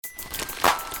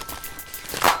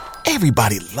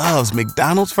Everybody loves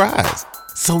McDonald's fries.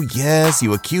 So yes,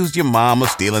 you accused your mom of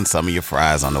stealing some of your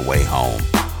fries on the way home.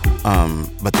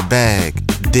 But the bag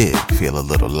did feel a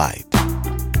little light.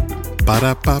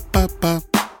 Ba-da-ba-ba-ba.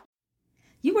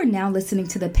 You are now listening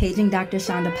to the Paging Dr.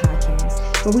 Shonda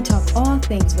podcast, where we talk all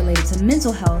things related to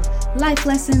mental health, life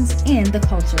lessons, and the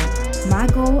culture. My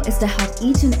goal is to help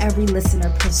each and every listener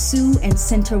pursue and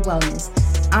center wellness.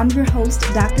 I'm your host,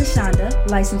 Dr. Shonda,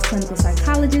 licensed clinical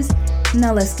psychologist.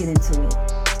 Now let's get into it.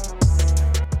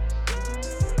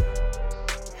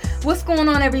 What's going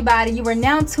on, everybody? You are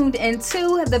now tuned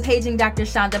into the Paging Dr.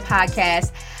 Shonda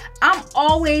podcast. I'm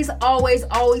always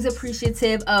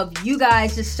appreciative of you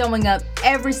guys just showing up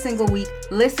every single week,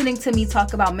 listening to me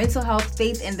talk about mental health,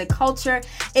 faith, and the culture.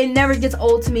 It never gets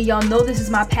old to me. Y'all know this is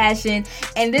my passion.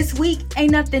 And this week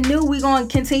ain't nothing new. We're going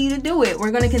to continue to do it. We're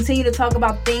going to continue to talk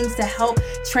about things to help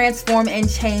transform and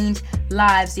change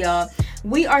lives, y'all.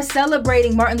 We are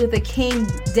celebrating Martin Luther King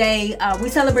Day. We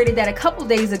celebrated that a couple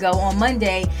days ago on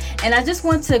Monday. And I just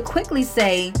want to quickly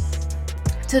say,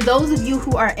 to those of you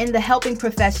who are in the helping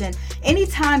profession,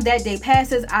 anytime that day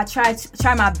passes, I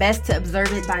try my best to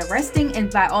observe it by resting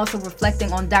and by also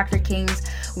reflecting on Dr. King's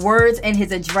words and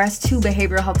his address to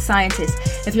behavioral health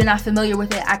scientists. If you're not familiar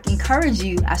with it,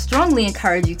 I strongly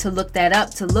encourage you to look that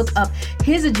up, to look up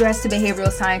his address to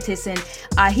behavioral scientists. And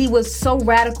he was so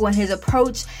radical in his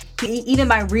approach. Even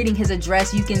by reading his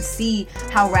address, you can see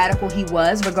how radical he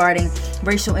was regarding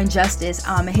racial injustice.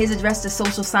 His address to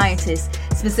social scientists,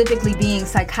 specifically being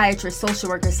psychiatrists, social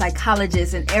workers,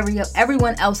 psychologists, and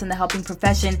everyone else in the helping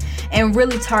profession, and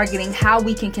really targeting how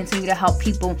we can continue to help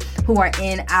people who are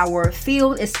in our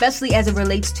field, especially as it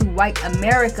relates to white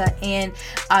America and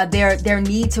their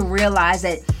need to realize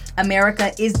that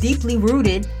America is deeply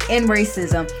rooted in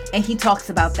racism, and he talks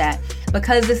about that.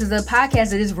 Because this is a podcast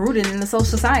that is rooted in the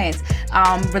social science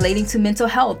relating to mental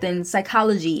health and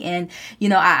psychology. And,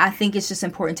 I think it's just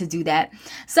important to do that.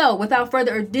 So without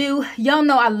further ado, y'all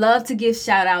know I love to give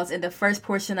shout outs in the first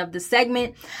portion of the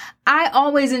segment. I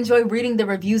always enjoy reading the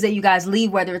reviews that you guys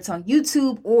leave, whether it's on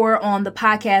YouTube or on the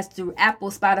podcast through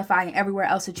Apple, Spotify, and everywhere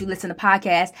else that you listen to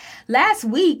podcasts. Last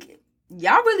week,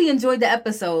 y'all really enjoyed the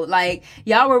episode. Like,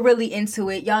 y'all were really into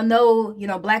it. Y'all know,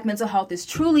 Black mental health is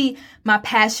truly my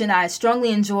passion. I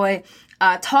strongly enjoy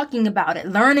talking about it,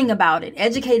 learning about it,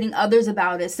 educating others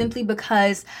about it, simply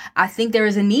because I think there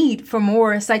is a need for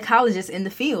more psychologists in the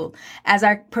field as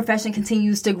our profession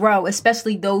continues to grow,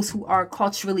 especially those who are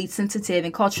culturally sensitive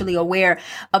and culturally aware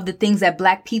of the things that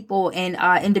Black people and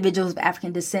individuals of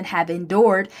African descent have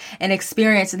endured and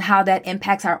experienced, and how that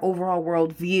impacts our overall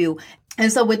worldview.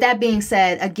 And so with that being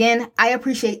said, again, I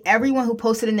appreciate everyone who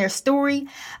posted in their story,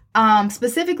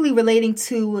 specifically relating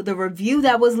to the review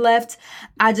that was left.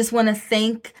 I just want to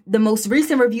thank the most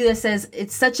recent review that says,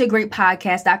 "It's such a great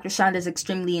podcast. Dr. Shonda is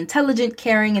extremely intelligent,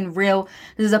 caring, and real.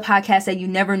 This is a podcast that you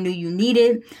never knew you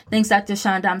needed. Thanks, Dr.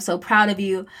 Shonda. I'm so proud of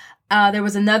you." There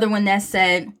was another one that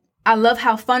said, "I love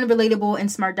how fun, relatable,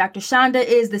 and smart Dr. Shonda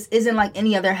is. This isn't like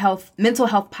any other mental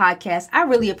health podcast." I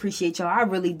really appreciate y'all. I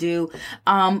really do.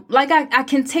 I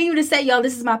continue to say, y'all,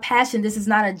 this is my passion. This is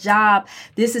not a job.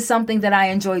 This is something that I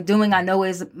enjoy doing. I know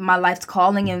is my life's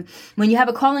calling. And when you have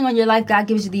a calling on your life, God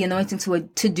gives you the anointing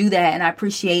to do that. And I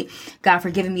appreciate God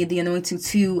for giving me the anointing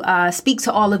to speak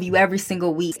to all of you every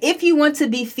single week. If you want to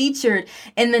be featured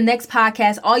in the next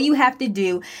podcast, all you have to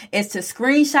do is to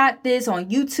screenshot this on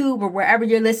YouTube or wherever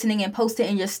you're listening and post it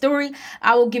in your story.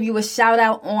 I will give you a shout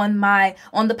out on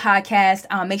the podcast.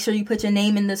 Make sure you put your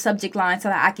name in the subject line so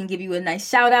that I can give you a nice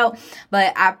shout out.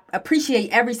 But I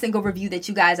appreciate every single review that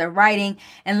you guys are writing,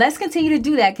 and let's continue to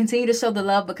do that. Continue to show the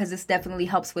love, because this definitely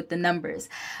helps with the numbers.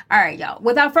 All right, y'all.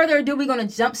 Without further ado, we're going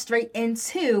to jump straight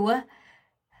into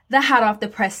the hot off the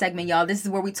press segment, y'all. This is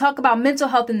where we talk about mental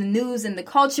health in the news and the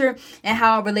culture and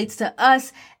how it relates to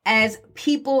us as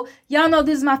people. Y'all know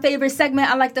this is my favorite segment.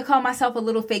 I like to call myself a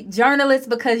little fake journalist,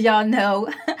 because y'all know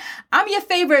I'm your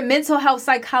favorite mental health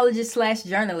psychologist /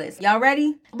 journalist. Y'all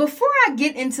ready? Before I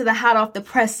get into the hot off the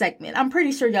press segment, I'm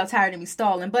pretty sure y'all tired of me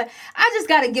stalling, but I just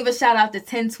got to give a shout out to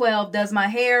 1012 Does My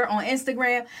Hair on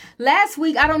Instagram. Last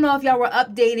week, I don't know if y'all were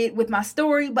updated with my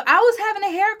story, but I was having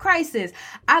a hair crisis.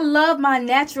 I love my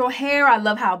natural hair. I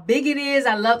love how big it is.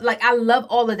 I love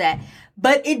all of that.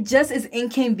 But it just is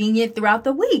inconvenient throughout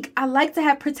the week. I like to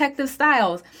have protective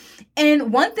styles.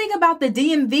 And one thing about the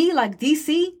DMV, like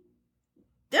DC,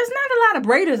 there's not a lot of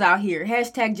braiders out here.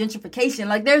 Hashtag gentrification.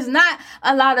 Like, there's not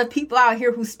a lot of people out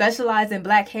here who specialize in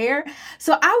Black hair.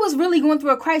 So I was really going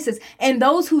through a crisis. And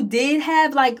those who did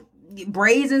have like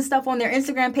braids and stuff on their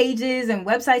Instagram pages and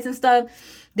websites and stuff,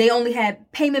 they only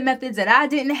had payment methods that I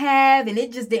didn't have, and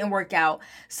it just didn't work out.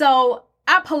 So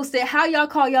I posted, how y'all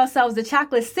call yourselves the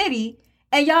Chocolate City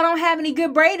and y'all don't have any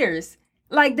good braiders?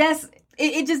 Like,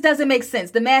 it just doesn't make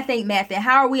sense. The math ain't mathing.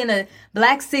 How are we in a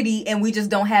black city and we just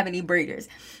don't have any braiders?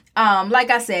 Like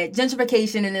I said,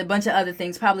 gentrification and a bunch of other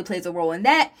things probably plays a role in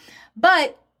that.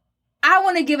 But I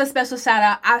want to give a special shout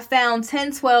out. I found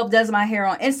 1012 Does My Hair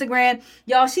on Instagram.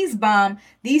 Y'all, she's bomb.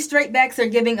 These straight backs are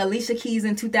giving Alicia Keys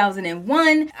in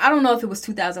 2001. I don't know if it was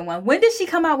 2001. When did she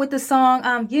come out with the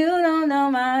song, You Don't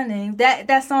Know My Name?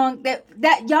 That song,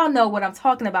 that y'all know what I'm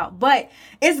talking about. But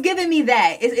it's giving me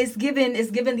that. It's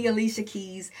giving the Alicia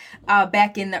Keys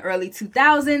back in the early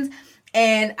 2000s.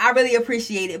 And I really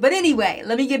appreciate it. But anyway,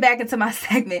 let me get back into my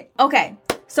segment. Okay.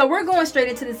 So we're going straight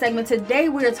into the segment. Today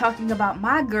we are talking about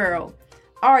my girl,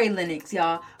 Ari Lennox,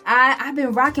 y'all. I've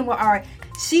been rocking with Ari.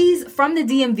 She's from the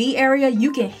DMV area.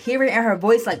 You can hear it in her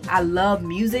voice. Like, I love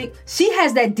music. She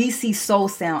has that DC soul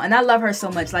sound, and I love her so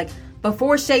much. Like,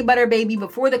 before Shea Butter Baby,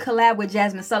 before the collab with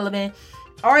Jasmine Sullivan,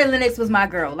 Ari Lennox was my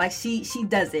girl. Like, she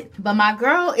does it. But my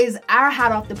girl is our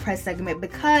hot off the press segment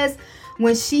because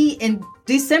when she, in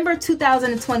December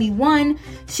 2021,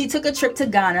 she took a trip to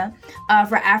Ghana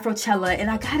for Afrochella. And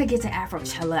I gotta get to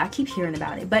Afrochella. I keep hearing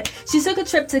about it. But she took a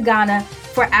trip to Ghana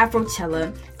for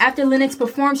Afrochella. After Lennox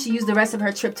performed, she used the rest of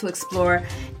her trip to explore.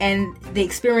 And the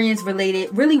experience really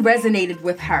resonated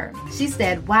with her. She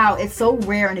said, wow, it's so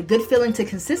rare and a good feeling to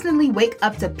consistently wake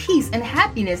up to peace and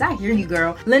happiness. I hear you,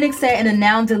 girl. Lennox said in a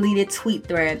now deleted tweet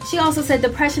thread. She also said,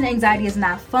 depression and anxiety is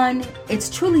not fun. It's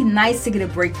truly nice to get a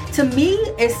break. To me,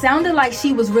 it sounded like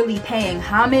she was really paying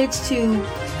homage to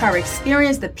her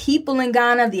experience, the people in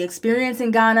Ghana, the experience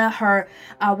in Ghana, her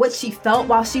what she felt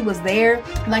while she was there.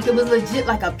 Like, it was legit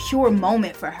like a pure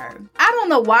moment for her. I don't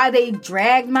know why they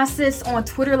dragged my sis on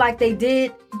Twitter like they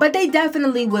did, but they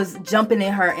definitely was jumping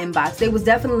in her inbox. They was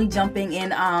definitely jumping in,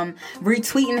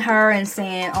 retweeting her and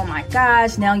saying, oh my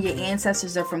gosh, now your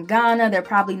ancestors are from Ghana. They're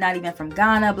probably not even from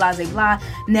Ghana, blah, blah, blah.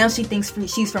 Now she thinks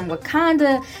she's from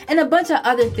Wakanda, and a bunch of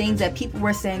other things that people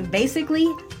were saying, basically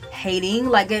hating.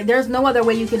 Like, there's no other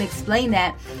way you can explain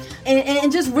that.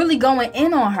 And just really going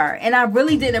in on her. And I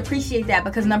really didn't appreciate that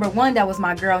because, number one, that was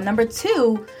my girl. Number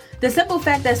two, the simple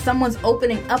fact that someone's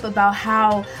opening up about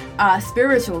how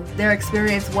spiritual their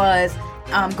experience was,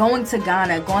 going to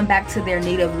Ghana, going back to their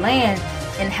native land,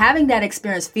 and having that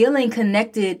experience, feeling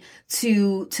connected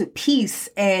to peace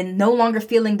and no longer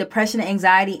feeling depression and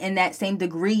anxiety in that same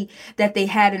degree that they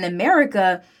had in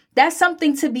America. That's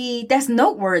something that's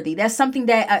noteworthy. That's something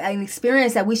that an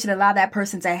experience that we should allow that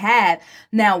person to have.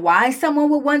 Now, why someone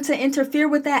would want to interfere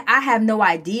with that, I have no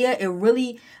idea. It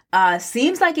really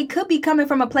seems like it could be coming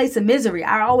from a place of misery.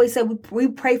 I always say we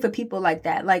pray for people like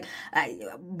that. Like,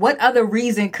 what other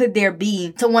reason could there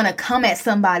be to want to come at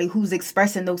somebody who's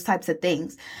expressing those types of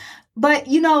things? But,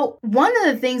 one of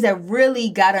the things that really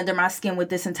got under my skin with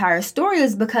this entire story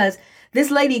is because this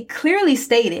lady clearly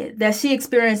stated that she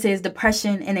experiences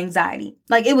depression and anxiety.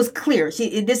 Like, it was clear.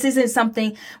 This isn't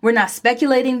something, we're not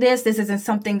speculating this. This isn't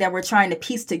something that we're trying to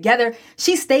piece together.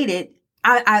 She stated,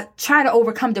 I try to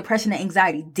overcome depression and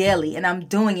anxiety daily, and I'm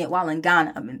doing it while in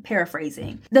Ghana. I'm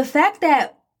paraphrasing. The fact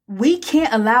that we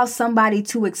can't allow somebody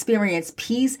to experience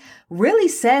peace really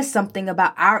says something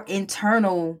about our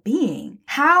internal being.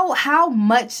 How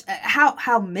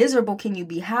miserable can you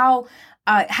be? How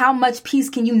much peace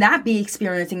can you not be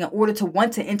experiencing in order to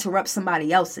want to interrupt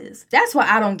somebody else's? That's what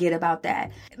I don't get about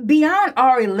that. Beyond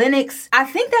Ari Lennox, I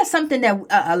think that's something that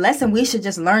a lesson we should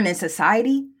just learn in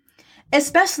society,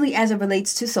 especially as it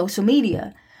relates to social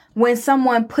media. When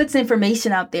someone puts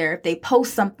information out there, if they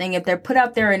post something, if they're put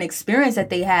out there an experience that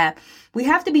they have, we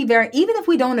have to be even if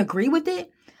we don't agree with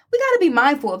it, we got to be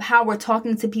mindful of how we're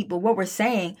talking to people, what we're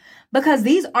saying, because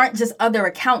these aren't just other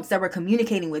accounts that we're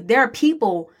communicating with. There are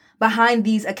people behind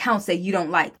these accounts that you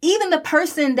don't like. Even the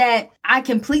person that I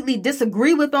completely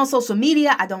disagree with on social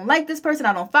media, I don't like this person,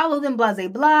 I don't follow them, blah, blah,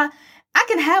 blah. I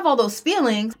can have all those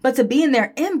feelings, but to be in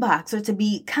their inbox or to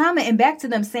be commenting back to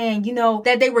them saying,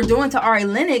 that they were doing to Ari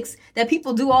Lennox, that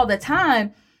people do all the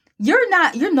time,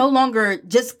 you're no longer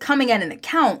just coming at an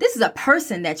account. This is a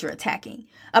person that you're attacking,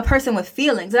 a person with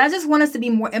feelings. And I just want us to be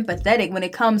more empathetic when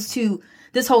it comes to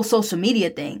this whole social media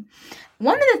thing.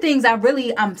 One of the things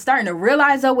I'm starting to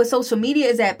realize though with social media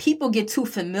is that people get too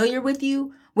familiar with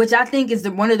you, which I think is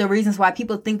one of the reasons why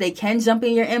people think they can jump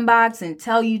in your inbox and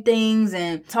tell you things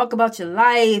and talk about your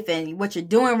life and what you're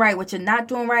doing right, what you're not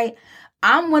doing right.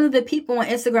 I'm one of the people on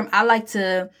Instagram, I like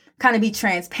to kind of be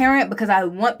transparent because I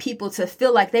want people to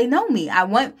feel like they know me. I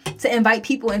want to invite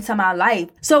people into my life.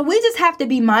 So we just have to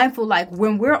be mindful, like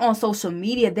when we're on social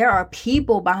media, there are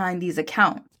people behind these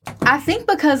accounts. I think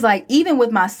because like even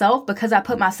with myself, because I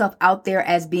put myself out there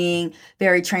as being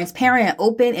very transparent and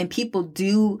open, and people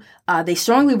they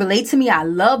strongly relate to me. I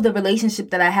love the relationship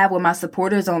that I have with my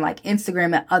supporters on like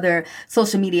Instagram and other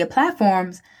social media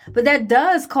platforms. But that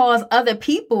does cause other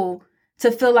people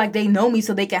to feel like they know me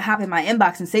so they can hop in my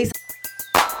inbox and say something.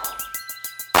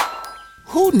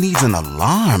 Who needs an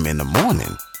alarm in the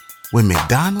morning when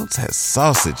McDonald's has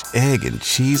sausage, egg, and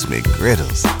cheese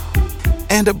McGriddles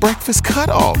and a breakfast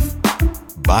cutoff?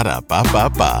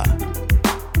 Ba-da-ba-ba-ba.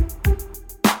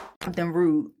 Something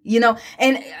rude,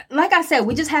 and like I said,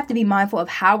 we just have to be mindful of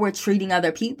how we're treating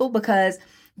other people, because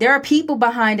there are people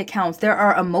behind accounts. There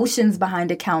are emotions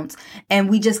behind accounts, and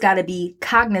we just got to be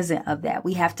cognizant of that.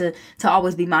 We have to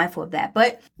always be mindful of that.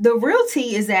 But the real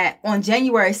tea is that on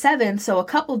January 7th, so a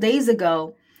couple days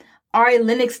ago, Ari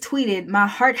Lennox tweeted, "My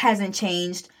heart hasn't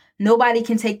changed. Nobody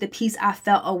can take the peace I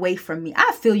felt away from me."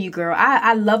 I feel you, girl.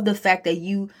 I love the fact that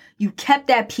you kept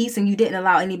that peace and you didn't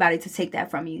allow anybody to take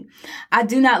that from you. I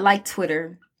do not like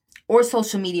Twitter, or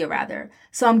social media rather.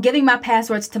 So I'm giving my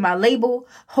passwords to my label.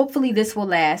 Hopefully this will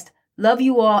last. Love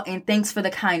you all and thanks for the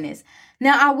kindness.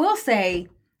 Now I will say,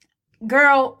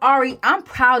 girl, Ari, I'm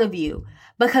proud of you,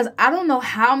 because I don't know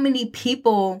how many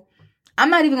people, I'm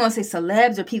not even going to say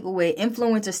celebs or people with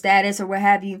influencer status or what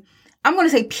have you. I'm going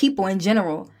to say people in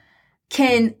general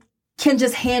can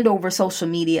just hand over social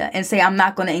media and say, I'm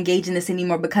not going to engage in this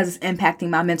anymore because it's impacting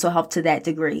my mental health to that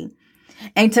degree.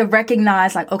 And to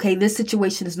recognize like, okay, this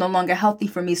situation is no longer healthy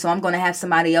for me, so I'm going to have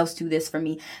somebody else do this for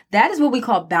me. That is what we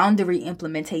call boundary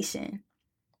implementation.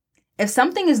 If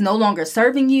something is no longer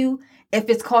serving you, if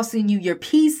it's costing you your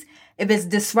peace, if it's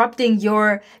disrupting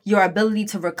your ability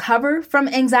to recover from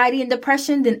anxiety and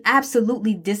depression, then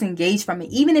absolutely disengage from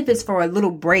it, even if it's for a little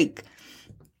break.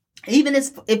 Even if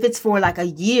it's for like a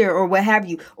year or what have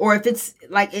you, or if it's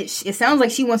like, it sounds like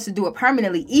she wants to do it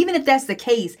permanently. Even if that's the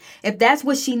case, if that's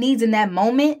what she needs in that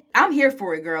moment, I'm here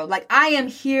for it, girl. Like I am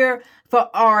here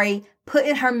for Ari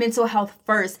putting her mental health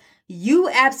first. You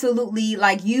absolutely,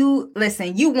 like you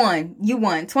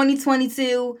won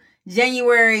 2022,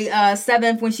 January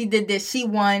 7th when she did this, she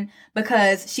won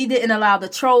because she didn't allow the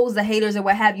trolls, the haters or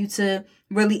what have you to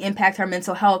really impact her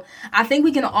mental health. I think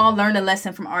we can all learn a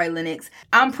lesson from Ari Lennox.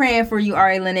 I'm praying for you,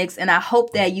 Ari Lennox, and I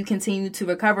hope that you continue to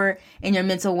recover in your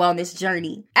mental wellness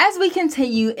journey. As we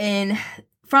continue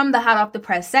from the Hot Off the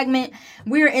Press segment,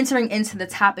 we are entering into the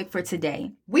topic for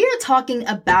today. We are talking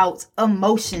about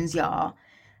emotions, y'all.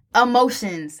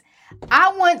 Emotions.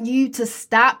 I want you to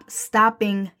stop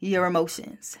stopping your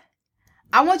emotions.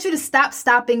 I want you to stop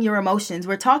stopping your emotions.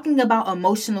 We're talking about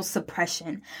emotional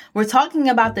suppression. We're talking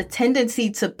about the tendency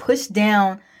to push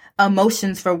down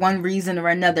emotions for one reason or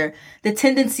another. The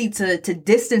tendency to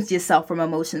distance yourself from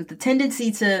emotions. The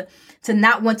tendency to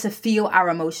not want to feel our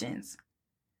emotions.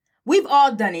 We've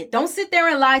all done it. Don't sit there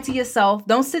and lie to yourself.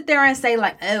 Don't sit there and say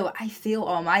like, oh, I feel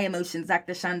all my emotions,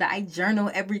 Dr. Shonda. I journal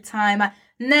every time.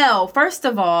 No, first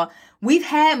of all, we've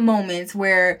had moments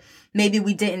where maybe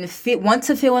we didn't want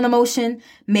to feel an emotion.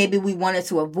 Maybe we wanted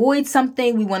to avoid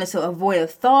something. We wanted to avoid a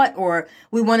thought, or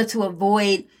we wanted to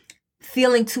avoid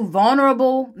feeling too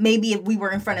vulnerable. Maybe if we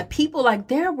were in front of people, like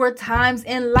there were times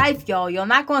in life, y'all. You're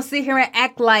not going to sit here and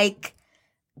act like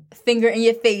finger in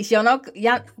your face. Y'all,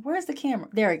 where's the camera?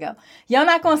 There we go. Y'all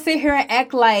not going to sit here and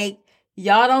act like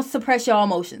y'all don't suppress your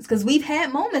emotions, because we've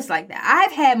had moments like that.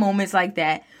 I've had moments like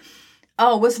that.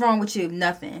 Oh, what's wrong with you?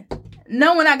 Nothing.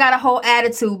 Knowing I got a whole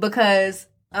attitude because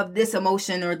of this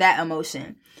emotion or that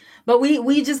emotion. But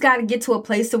we just got to get to a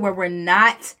place to where we're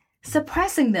not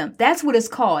suppressing them. That's what it's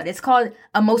called. It's called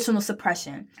emotional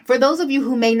suppression. For those of you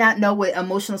who may not know what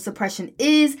emotional suppression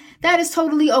is, that is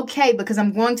totally okay, because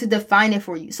I'm going to define it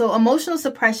for you. So emotional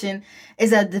suppression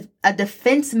is a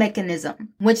defense mechanism,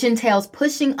 which entails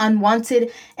pushing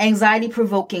unwanted,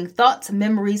 anxiety-provoking thoughts,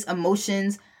 memories,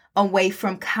 emotions away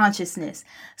from consciousness.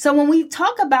 So when we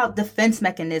talk about defense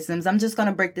mechanisms, I'm just going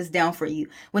to break this down for you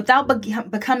without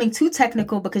becoming too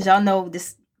technical, because y'all know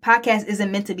this podcast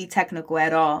isn't meant to be technical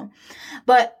at all.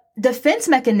 But defense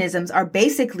mechanisms are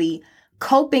basically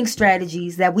coping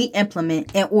strategies that we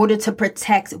implement in order to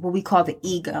protect what we call the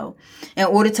ego, in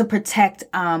order to protect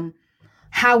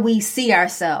how we see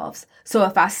ourselves. So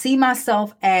if I see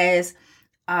myself as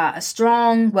a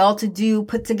strong, well-to-do,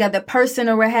 put-together person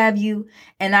or what have you,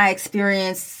 and I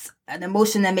experience an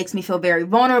emotion that makes me feel very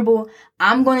vulnerable,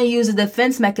 I'm going to use a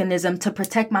defense mechanism to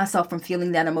protect myself from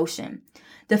feeling that emotion.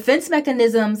 Defense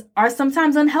mechanisms are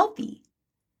sometimes unhealthy.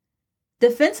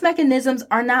 Defense mechanisms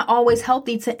are not always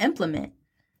healthy to implement.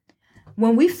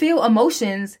 When we feel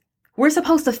emotions, we're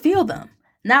supposed to feel them,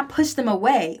 not push them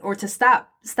away or to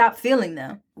stop feeling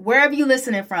them. wherever you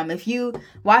listening from, if you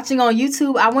watching on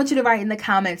YouTube, I want you to write in the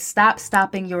comments, stop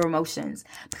stopping your emotions,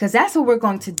 because that's what we're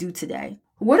going to do today.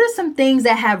 What are some things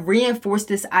that have reinforced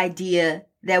this idea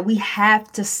that we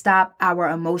have to stop our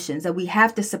emotions, that we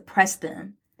have to suppress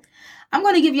them? I'm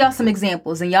going to give y'all some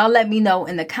examples, and y'all let me know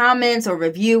in the comments or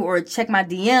review or check my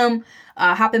DM,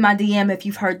 hop in my DM if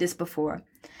you've heard this before.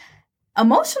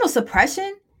 Emotional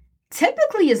suppression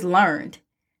typically is learned.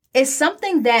 It's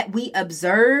something that we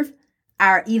observe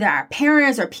either our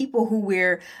parents or people who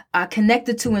we're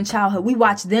connected to in childhood. We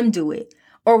watch them do it,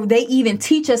 or they even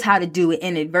teach us how to do it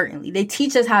inadvertently. They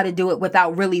teach us how to do it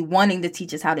without really wanting to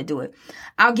teach us how to do it.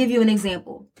 I'll give you an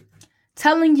example.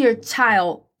 Telling your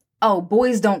child, oh,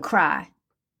 boys don't cry.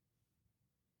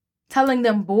 Telling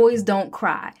them boys don't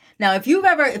cry. Now, if you've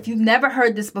never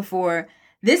heard this before,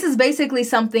 this is basically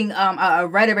something, a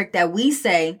rhetoric that we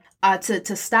say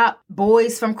to stop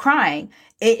boys from crying.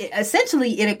 It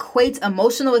equates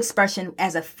emotional expression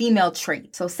as a female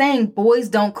trait. So saying boys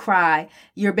don't cry,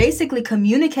 you're basically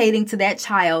communicating to that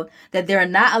child that they're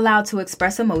not allowed to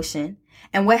express emotion.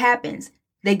 And what happens?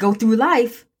 They go through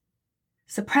life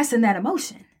suppressing that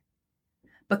emotion.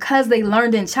 Because they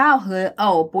learned in childhood,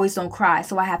 oh, boys don't cry,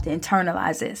 so I have to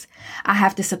internalize this. I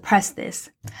have to suppress this.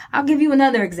 I'll give you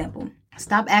another example.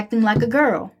 Stop acting like a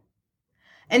girl.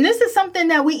 And this is something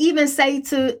that we even say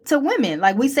to women.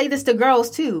 Like, we say this to girls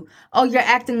too. Oh, you're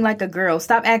acting like a girl.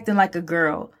 Stop acting like a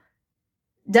girl.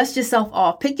 Dust yourself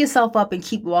off. Pick yourself up and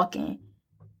keep walking.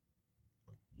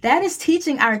 That is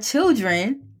teaching our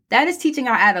children, that is teaching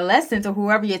our adolescents or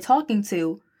whoever you're talking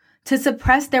to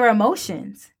suppress their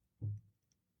emotions.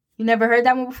 You never heard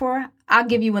that one before? I'll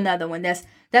give you another one that's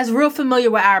real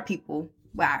familiar with our people.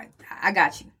 Well, I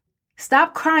got you.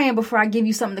 Stop crying before I give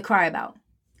you something to cry about.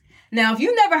 Now, if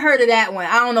you never heard of that one,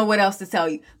 I don't know what else to tell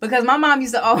you, because my mom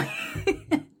used to always.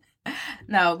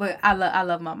 No, but I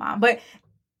love my mom. But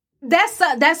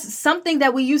that's something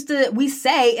that we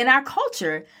say in our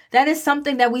culture. That is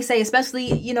something that we say, especially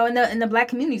in the Black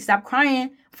community. Stop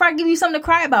crying before I give you something to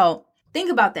cry about. Think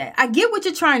about that. I get what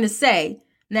you're trying to say.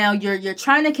 Now, you're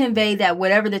trying to convey that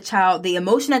whatever the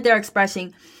emotion that they're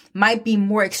expressing might be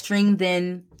more extreme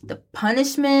than the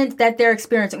punishment that they're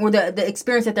experiencing or the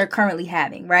experience that they're currently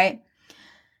having, right?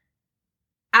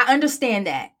 I understand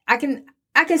that. I can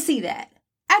see that.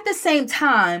 At the same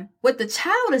time, what the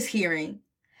child is hearing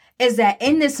is that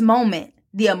in this moment,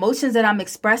 the emotions that I'm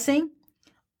expressing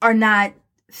are not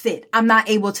fit. I'm not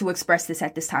able to express this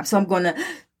at this time. So I'm going to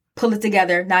pull it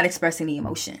together, not expressing the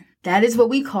emotion. That is what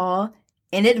we call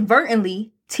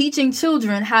inadvertently teaching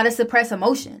children how to suppress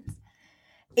emotions.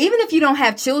 Even if you don't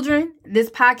have children, this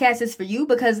podcast is for you,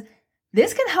 because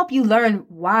this can help you learn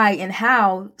why and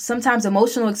how sometimes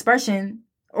emotional expression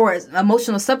or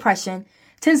emotional suppression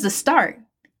tends to start.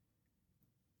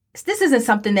 This isn't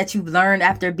something that you've learned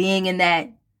after being in that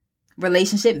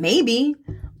relationship, maybe,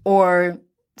 or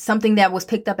something that was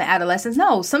picked up in adolescence.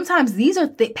 No, sometimes these are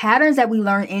patterns that we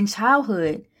learn in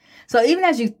childhood. So even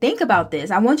as you think about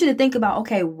this, I want you to think about,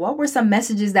 okay, what were some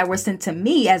messages that were sent to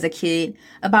me as a kid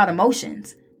about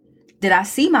emotions? Did I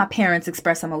see my parents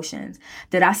express emotions?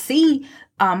 Did I see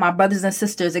my brothers and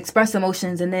sisters express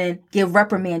emotions and then get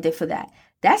reprimanded for that?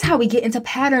 That's how we get into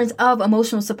patterns of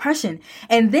emotional suppression.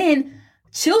 And then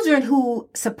children who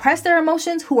suppress their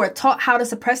emotions, who are taught how to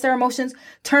suppress their emotions,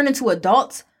 turn into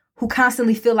adults who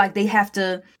constantly feel like they have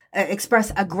to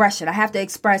express aggression. I have to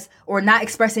express or not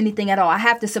express anything at all. I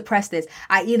have to suppress this.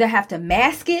 I either have to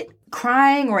mask it,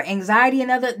 crying or anxiety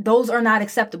and those are not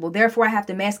acceptable. Therefore, I have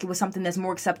to mask it with something that's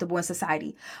more acceptable in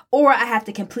society, or I have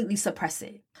to completely suppress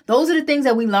it. Those are the things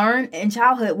that we learn in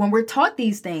childhood when we're taught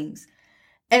these things.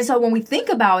 And so when we think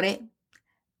about it,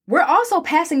 we're also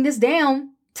passing this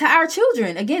down to our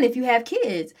children. Again, if you have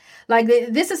kids, like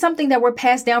this is something that we're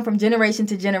passed down from generation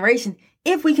to generation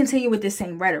if we continue with this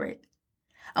same rhetoric.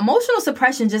 Emotional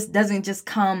suppression doesn't just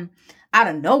come out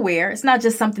of nowhere. It's not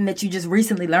just something that you just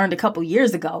recently learned a couple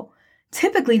years ago.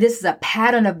 Typically, this is a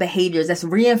pattern of behaviors that's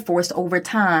reinforced over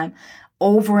time,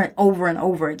 over and over and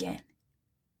over again.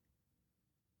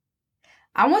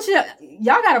 I want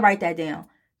y'all got to write that down.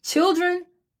 Children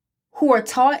who are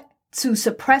taught to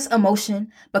suppress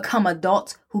emotion become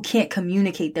adults who can't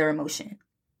communicate their emotion.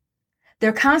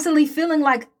 They're constantly feeling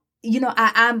like,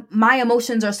 my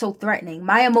emotions are so threatening.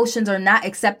 My emotions are not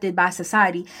accepted by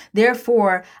society.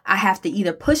 Therefore, I have to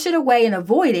either push it away and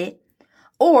avoid it,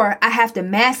 or I have to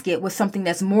mask it with something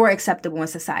that's more acceptable in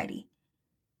society.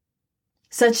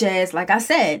 Such as, like I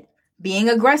said, being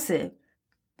aggressive.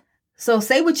 So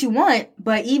say what you want,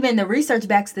 but even the research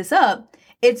backs this up.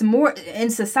 It's more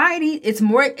in society, it's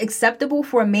more acceptable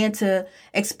for a man to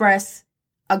express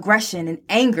aggression and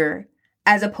anger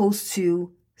as opposed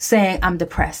to saying I'm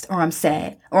depressed or I'm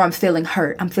sad or I'm feeling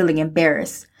hurt, I'm feeling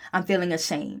embarrassed, I'm feeling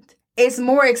ashamed. It's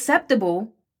more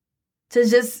acceptable to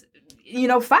just,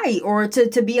 fight or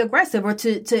to be aggressive or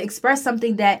to express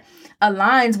something that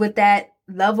aligns with that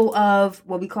level of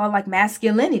what we call like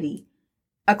masculinity,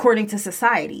 according to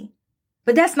society.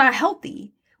 But that's not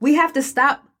healthy. We have to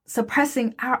stop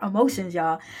suppressing our emotions,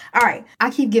 y'all. All right. I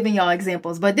keep giving y'all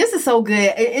examples, but this is so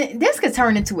good. This could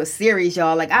turn into a series,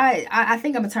 y'all. Like I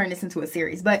think I'm gonna turn this into a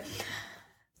series. But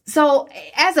so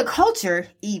as a culture,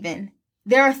 even,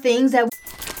 there are things that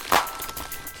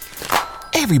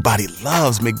Everybody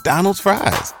loves McDonald's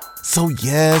fries. So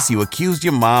yes, you accused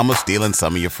your mom of stealing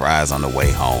some of your fries on the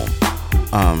way home.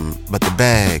 But the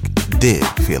bag did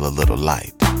feel a little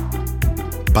light.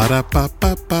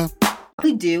 Ba-da-ba-ba-ba.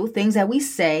 we do, things that we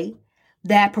say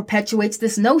that perpetuates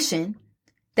this notion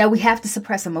that we have to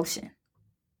suppress emotion.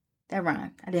 That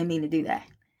rhymed. I didn't mean to do that.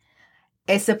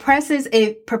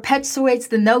 It perpetuates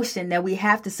the notion that we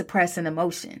have to suppress an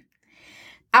emotion.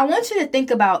 I want you to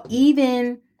think about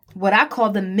even what I call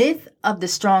the myth of the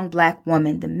strong black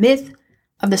woman, the myth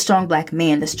of the strong black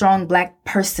man, the strong black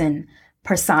person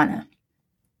persona.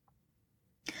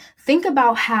 Think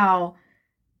about how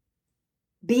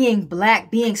being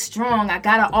black, being strong, I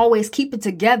gotta always keep it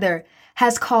together,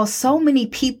 has caused so many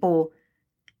people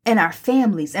in our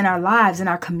families, in our lives, in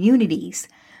our communities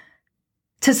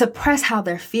to suppress how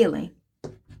they're feeling,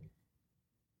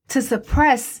 to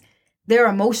suppress their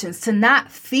emotions, to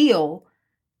not feel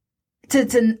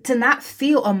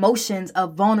emotions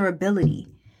of vulnerability,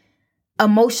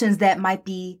 emotions that might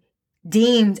be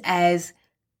deemed as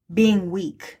being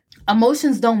weak.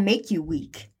 Emotions don't make you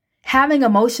weak. Having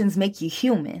emotions make you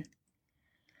human.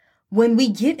 When we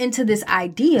get into this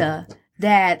idea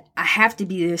that I have to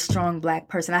be this strong black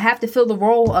person, I have to fill the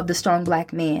role of the strong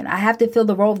black man, I have to fill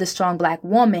the role of the strong black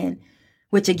woman,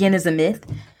 which again is a myth,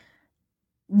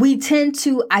 we tend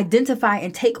to identify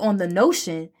and take on the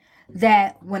notion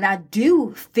that when I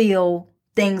do feel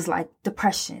things like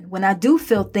depression, when I do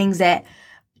feel things that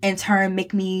in turn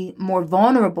make me more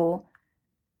vulnerable,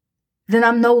 then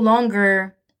I'm no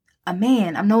longer a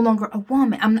man. I'm no longer a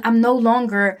woman. I'm no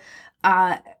longer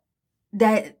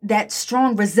that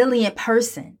strong, resilient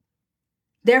person.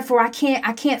 Therefore, I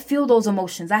can't feel those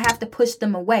emotions. I have to push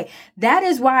them away. That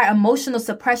is why emotional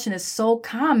suppression is so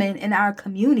common in our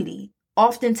community.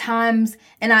 Oftentimes,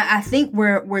 and I think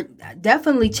we're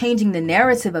definitely changing the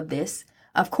narrative of this.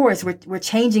 Of course, we're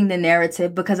changing the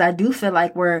narrative because I do feel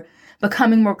like we're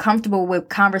becoming more comfortable with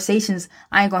conversations.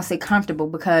 I ain't gonna say comfortable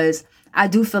because I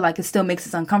do feel like it still makes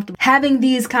us uncomfortable. Having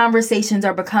these conversations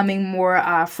are becoming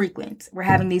more frequent. We're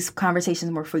having these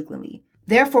conversations more frequently.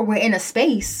 Therefore, we're in a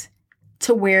space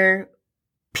to where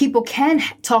people can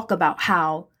talk about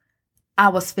how I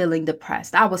was feeling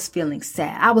depressed. I was feeling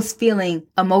sad. I was feeling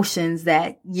emotions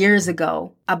that years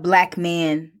ago a black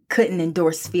man couldn't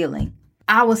endorse feeling.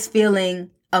 I was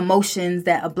feeling emotions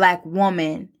that a black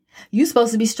woman, you're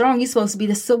supposed to be strong, you're supposed to be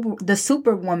the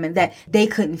superwoman, that they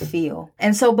couldn't feel.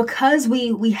 And so because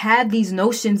we have these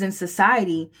notions in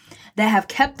society that have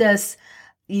kept us,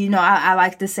 I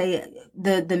like to say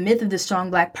the myth of the strong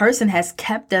black person has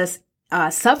kept us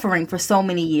suffering for so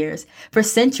many years, for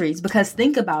centuries. Because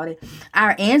think about it,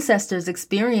 our ancestors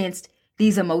experienced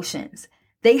these emotions.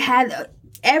 They had,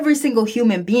 every single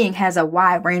human being has a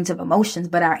wide range of emotions,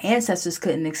 but our ancestors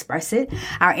couldn't express it.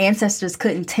 Our ancestors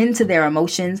couldn't tend to their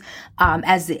emotions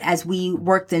as we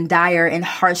worked in dire and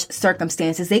harsh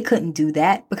circumstances. They couldn't do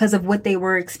that because of what they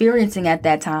were experiencing at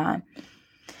that time.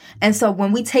 And so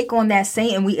when we take on that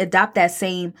same and we adopt that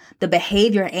same, the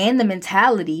behavior and the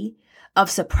mentality of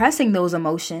suppressing those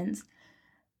emotions,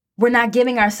 we're not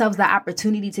giving ourselves the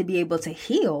opportunity to be able to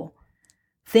heal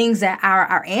things that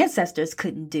our ancestors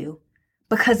couldn't do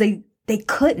because they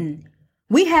couldn't.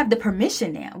 We have the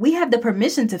permission now. We have the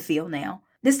permission to feel now.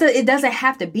 It doesn't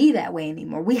have to be that way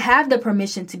anymore. We have the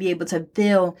permission to be able to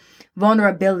feel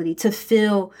vulnerability, to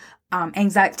feel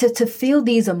anxiety, to feel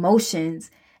these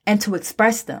emotions and to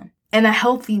express them in a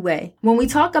healthy way. When we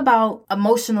talk about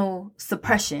emotional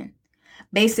suppression,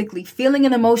 basically feeling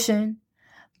an emotion,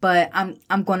 but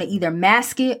I'm going to either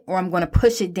mask it or I'm going to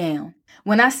push it down.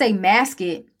 When I say mask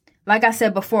it, like I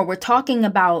said before, we're talking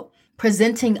about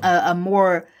presenting a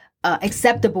more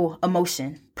acceptable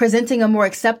emotion, presenting an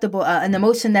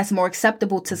emotion that's more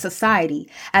acceptable to society,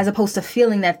 as opposed to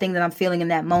feeling that thing that I'm feeling in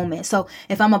that moment. So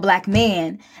if I'm a black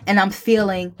man and I'm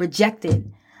feeling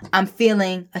rejected, I'm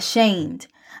feeling ashamed,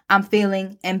 I'm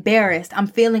feeling embarrassed, I'm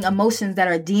feeling emotions that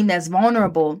are deemed as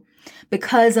vulnerable,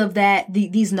 because of that,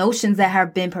 these notions that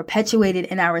have been perpetuated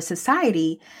in our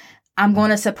society, I'm going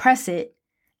to suppress it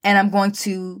and I'm going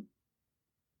to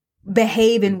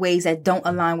behave in ways that don't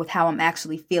align with how I'm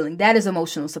actually feeling. That is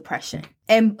emotional suppression.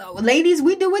 And ladies,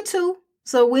 we do it too.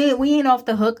 So we ain't off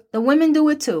the hook. The women do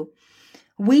it too.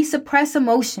 We suppress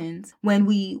emotions when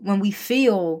we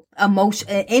feel emotion,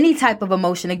 any type of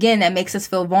emotion, again, that makes us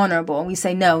feel vulnerable. And we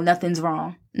say, no, nothing's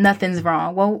wrong. Nothing's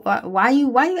wrong. Well, why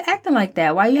you acting like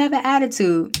that? Why you have an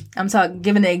attitude? I'm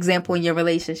giving an example in your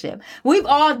relationship. We've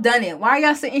all done it. Why are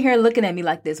y'all sitting here looking at me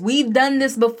like this? We've done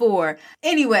this before.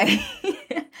 Anyway,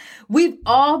 we've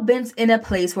all been in a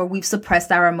place where we've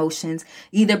suppressed our emotions,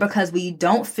 either because we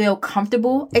don't feel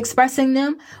comfortable expressing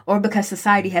them or because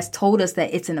society has told us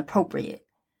that it's inappropriate.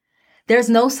 There's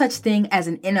no such thing as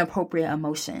an inappropriate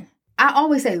emotion. I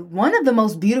always say one of the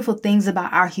most beautiful things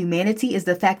about our humanity is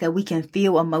the fact that we can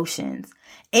feel emotions.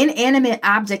 Inanimate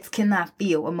objects cannot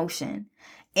feel emotion.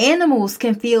 Animals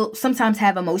can sometimes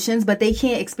have emotions, but they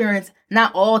can't experience,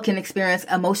 not all can experience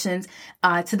emotions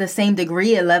to the same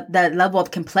degree, the level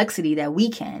of complexity that we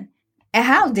can. And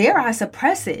how dare I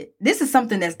suppress it? This is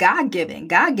something that's God-given.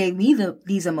 God gave me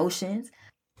these emotions.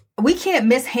 We can't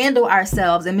mishandle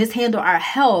ourselves and mishandle our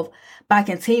health by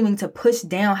continuing to push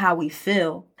down how we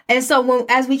feel. And so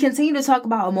as we continue to talk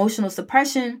about emotional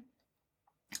suppression,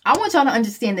 I want y'all to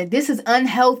understand that this is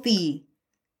unhealthy.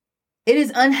 It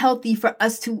is unhealthy for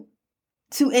us to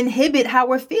inhibit how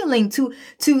we're feeling,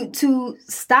 to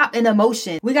stop an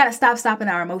emotion. We got to stop stopping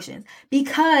our emotions,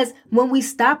 because when we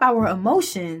stop our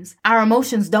emotions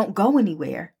don't go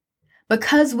anywhere.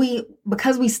 Because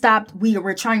we stopped,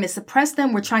 we're trying to suppress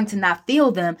them, we're trying to not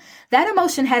feel them. That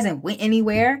emotion hasn't went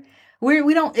anywhere.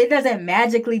 It doesn't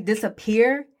magically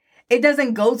disappear. It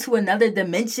doesn't go to another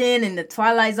dimension in the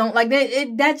Twilight Zone. Like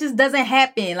that just doesn't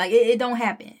happen. Like it don't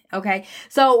happen. Okay.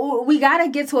 So we got to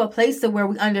get to a place to where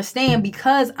we understand,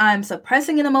 because I'm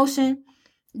suppressing an emotion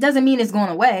doesn't mean it's going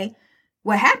away.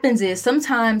 What happens is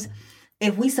sometimes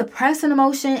if we suppress an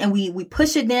emotion and we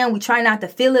push it down, we try not to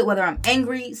feel it, whether I'm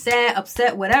angry, sad,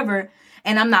 upset, whatever,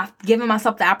 and I'm not giving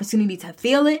myself the opportunity to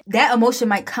feel it, that emotion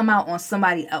might come out on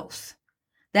somebody else.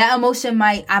 That emotion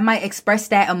I might express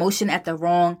that emotion at the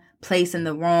wrong place in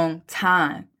the wrong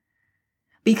time.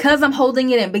 Because I'm holding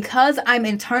it in, because I'm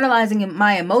internalizing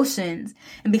my emotions,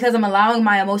 and because I'm allowing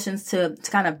my emotions to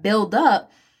kind of build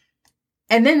up.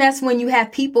 And then that's when you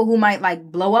have people who might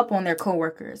like blow up on their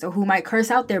coworkers, or who might curse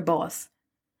out their boss.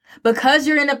 Because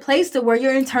you're in a place to where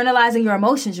you're internalizing your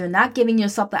emotions, you're not giving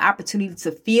yourself the opportunity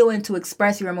to feel and to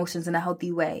express your emotions in a healthy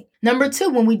way. Number 2,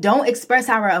 when we don't express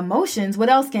our emotions, what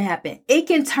else can happen? It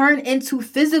can turn into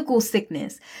physical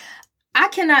sickness. I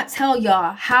cannot tell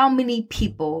y'all how many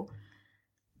people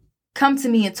come to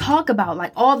me and talk about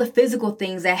like all the physical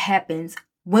things that happens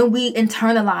when we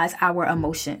internalize our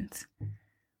emotions.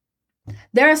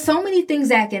 There are so many things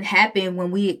that can happen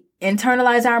when we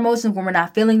internalize our emotions, when we're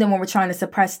not feeling them, when we're trying to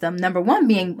suppress them. Number 1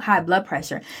 being high blood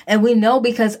pressure. And we know,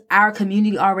 because our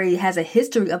community already has a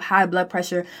history of high blood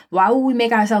pressure, why would we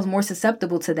make ourselves more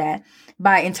susceptible to that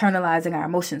by internalizing our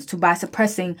emotions, by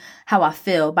suppressing how I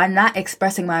feel, by not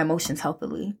expressing my emotions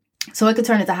healthily? So it can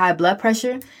turn into high blood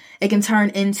pressure. It can turn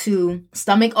into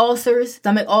stomach ulcers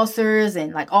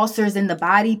and like ulcers in the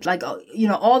body. Like,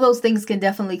 all those things can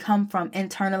definitely come from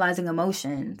internalizing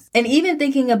emotions. And even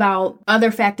thinking about other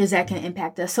factors that can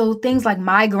impact us. So things like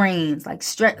migraines, like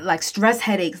stress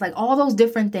headaches, like all those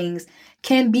different things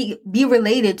can be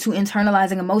related to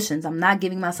internalizing emotions. I'm not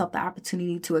giving myself the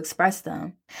opportunity to express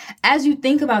them. As you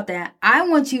think about that, I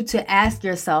want you to ask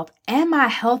yourself, am I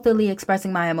healthily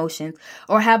expressing my emotions,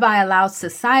 or have I allowed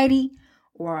society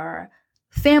or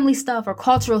family stuff or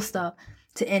cultural stuff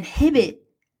to inhibit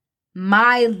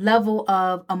my level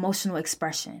of emotional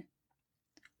expression?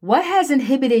 What has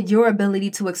inhibited your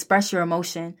ability to express your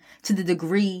emotion to the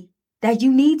degree that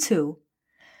you need to?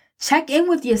 Check in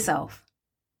with yourself.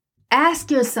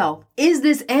 Ask yourself,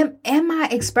 am I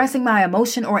expressing my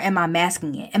emotion, or am I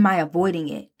masking it? Am I avoiding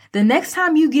it? The next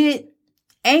time you get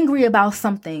angry about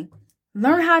something,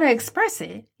 learn how to express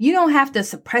it. You don't have to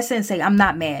suppress it and say, I'm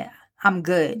not mad, I'm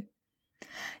good.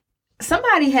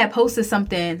 Somebody had posted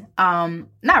something,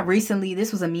 not recently,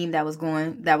 this was a meme that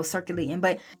was circulating,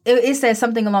 but it said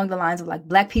something along the lines of like,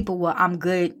 Black people will, I'm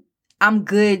good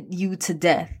you to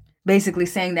death. Basically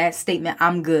saying that statement,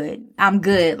 I'm good.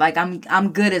 Like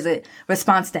I'm good as a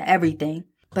response to everything.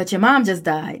 But your mom just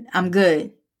died. I'm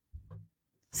good.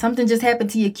 Something just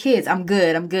happened to your kids. I'm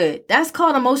good. That's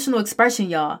called emotional expression,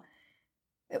 y'all.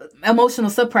 Emotional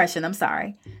suppression. I'm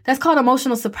sorry. That's called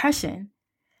emotional suppression.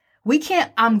 We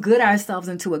can't I'm good ourselves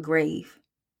into a grave.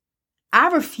 I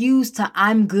refuse to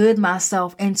I'm good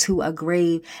myself into a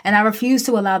grave, and I refuse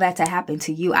to allow that to happen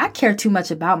to you. I care too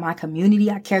much about my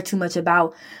community. I care too much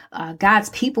about God's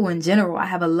people in general. I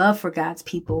have a love for God's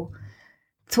people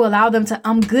to allow them to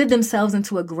I'm good themselves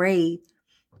into a grave.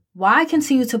 Why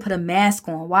continue to put a mask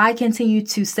on? Why continue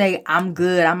to say I'm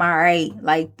good, I'm all right,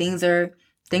 like things are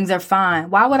fine?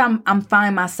 Why would I'm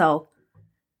find myself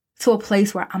to a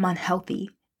place where I'm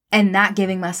unhealthy and not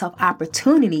giving myself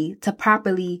opportunity to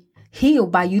properly heal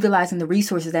by utilizing the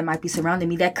resources that might be surrounding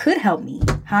me that could help me?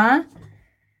 Huh?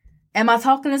 Am I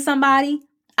talking to somebody?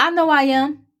 I know I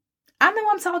am. I know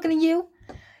I'm talking to you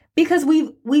because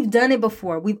we've done it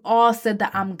before. We've all said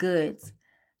that I'm good.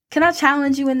 Can I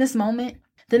challenge you in this moment?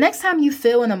 The next time you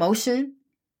feel an emotion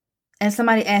and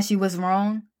somebody asks you what's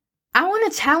wrong, I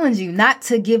want to challenge you not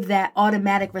to give that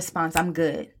automatic response, I'm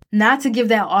good. Not to give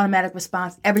that automatic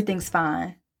response, everything's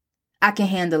fine. I can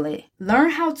handle it. Learn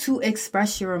how to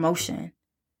express your emotion.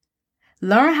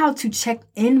 Learn how to check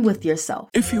in with yourself.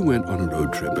 If you went on a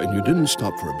road trip and you didn't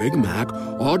stop for a Big Mac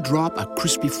or drop a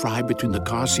crispy fry between the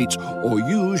car seats or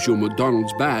use your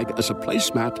McDonald's bag as a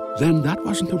placemat, then that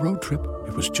wasn't a road trip.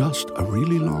 It was just a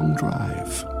really long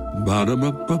drive.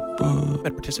 Ba-da-ba-ba-ba.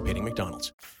 At participating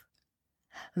McDonald's.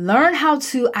 Learn how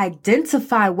to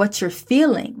identify what you're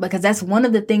feeling, because that's one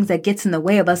of the things that gets in the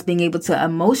way of us being able to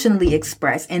emotionally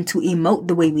express and to emote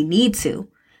the way we need to.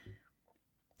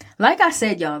 Like I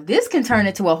said, y'all, this can turn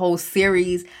into a whole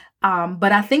series,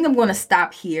 but I think I'm going to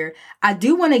stop here. I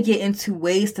do want to get into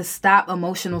ways to stop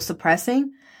emotional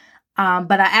suppressing,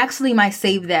 but I actually might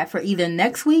save that for either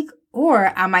next week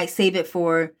or I might save it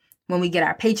for when we get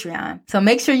our Patreon. So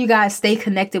make sure you guys stay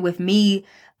connected with me.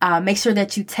 Make sure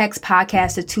that you text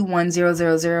podcast to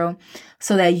 21000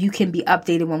 so that you can be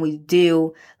updated when we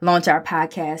do launch our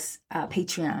podcast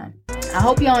Patreon. I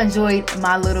hope y'all enjoyed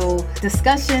my little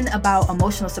discussion about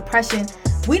emotional suppression.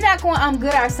 We're not going to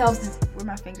ungood ourselves. Where's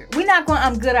my finger? We're not going to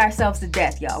ungood ourselves to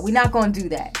death, y'all. We're not going to do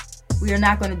that. We are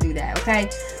not going to do that, okay?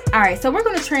 All right, so we're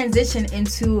going to transition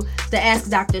into the Ask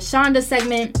Dr. Shonda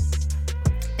segment.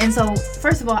 And so,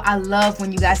 first of all, I love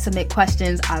when you guys submit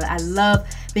questions. I love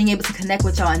being able to connect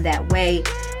with y'all in that way.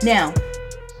 Now,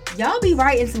 y'all be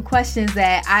writing some questions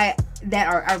that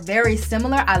are very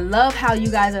similar. I love how you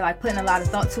guys are like putting a lot of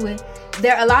thought to it.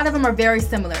 A lot of them are very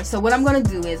similar. So what I'm going to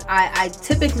do is I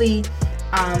typically,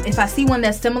 if I see one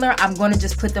that's similar, I'm going to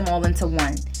just put them all into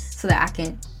one so that I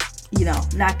can,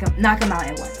 knock them out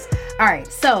at once. All right.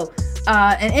 So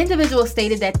an individual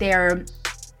stated that they're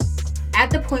at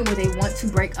the point where they want to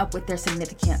break up with their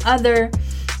significant other,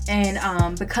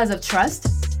 and because of trust,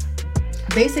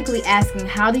 basically asking,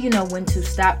 how do you know when to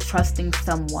stop trusting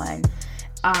someone?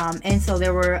 And so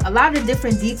there were a lot of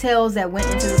different details that went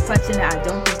into this question that I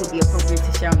don't think would be appropriate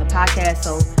to share on the podcast.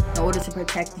 So in order to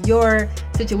protect your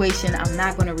situation, I'm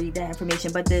not going to read that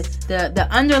information. But the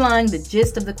underlying, the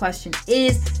gist of the question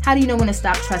is, how do you know when to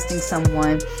stop trusting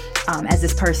someone as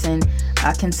this person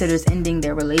considers ending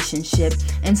their relationship?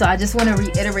 And so I just want to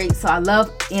reiterate, so I love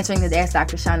answering the Ask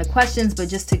Dr. Shonda questions, but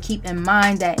just to keep in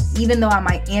mind that even though I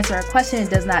might answer a question, it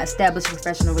does not establish a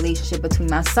professional relationship between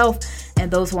myself and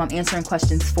those who I'm answering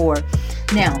questions for.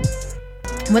 Now,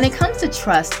 when it comes to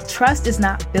trust is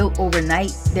not built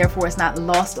overnight, therefore it's not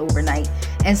lost overnight.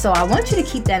 And so I want you to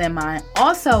keep that in mind.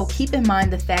 Also, keep in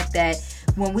mind the fact that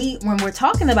when we're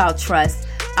talking about trust,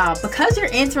 because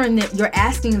you're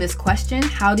asking this question,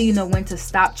 how do you know when to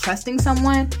stop trusting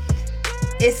someone?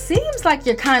 It seems like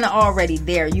you're kind of already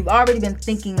there. You've already been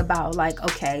thinking about like,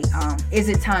 okay, is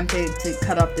it time to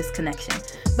cut off this connection?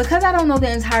 Because I don't know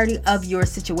the entirety of your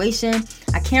situation,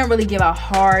 I can't really give a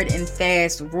hard and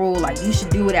fast rule like you should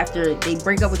do it after they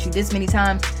break up with you this many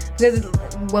times. Because,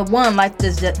 well, one, life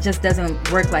just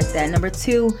doesn't work like that. Number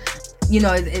two,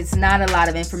 it's not a lot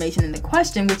of information in the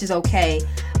question, which is okay.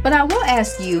 But I will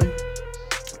ask you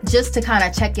just to kind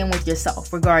of check in with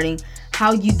yourself regarding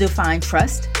how you define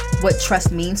trust, what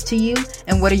trust means to you,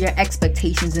 and what are your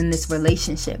expectations in this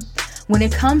relationship. When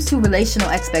it comes to relational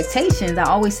expectations, I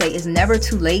always say it's never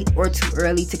too late or too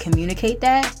early to communicate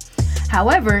that.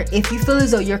 However, if you feel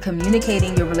as though you're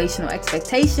communicating your relational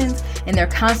expectations and they're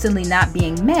constantly not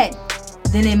being met,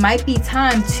 then it might be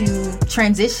time to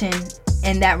transition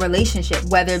in that relationship,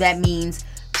 whether that means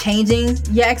changing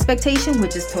your expectation,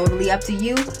 which is totally up to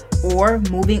you, or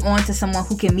moving on to someone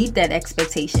who can meet that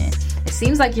expectation. It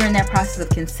seems like you're in that process of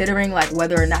considering like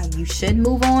whether or not you should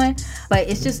move on, but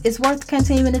it's worth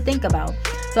continuing to think about.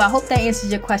 So I hope that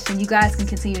answers your question. You guys can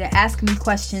continue to ask me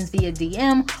questions via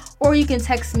DM, or you can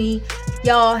text me.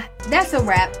 Y'all, that's a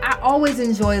wrap. I always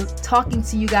enjoy talking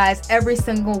to you guys every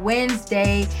single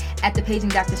Wednesday at the Paging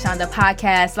Dr. Shonda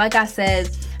podcast. Like I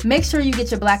said, Make sure you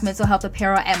get your Black mental health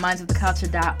apparel at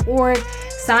mindsoftheculture.org.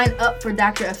 Sign up for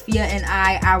Dr. Afia and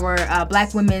I. Our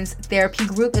Black Women's Therapy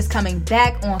group is coming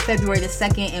back on February the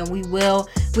 2nd, and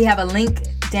we have a link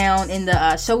down in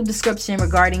the show description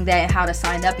regarding that and how to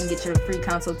sign up and get your free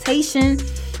consultation.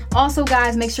 Also,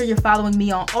 guys, make sure you're following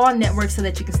me on all networks so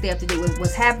that you can stay up to date with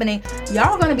what's happening.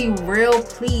 Y'all are going to be real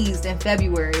pleased in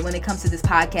February when it comes to this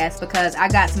podcast because I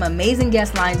got some amazing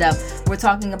guests lined up. We're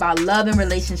talking about love and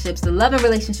relationships. The Love and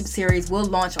Relationship series will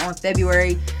launch on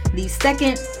February the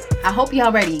 2nd. I hope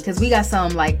y'all ready because we got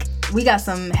some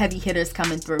heavy hitters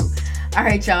coming through. All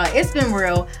right, y'all. It's been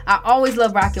real. I always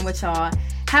love rocking with y'all.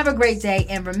 Have a great day.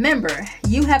 And remember,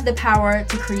 you have the power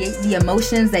to create the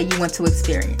emotions that you want to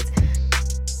experience.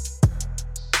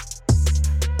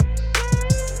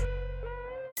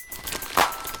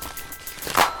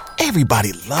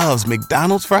 Everybody loves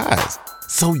McDonald's fries.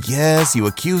 So yes, you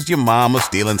accused your mom of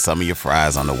stealing some of your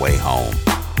fries on the way home.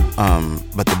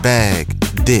 But the bag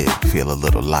did feel a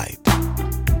little light.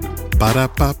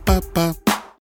 Ba-da-ba-ba-ba.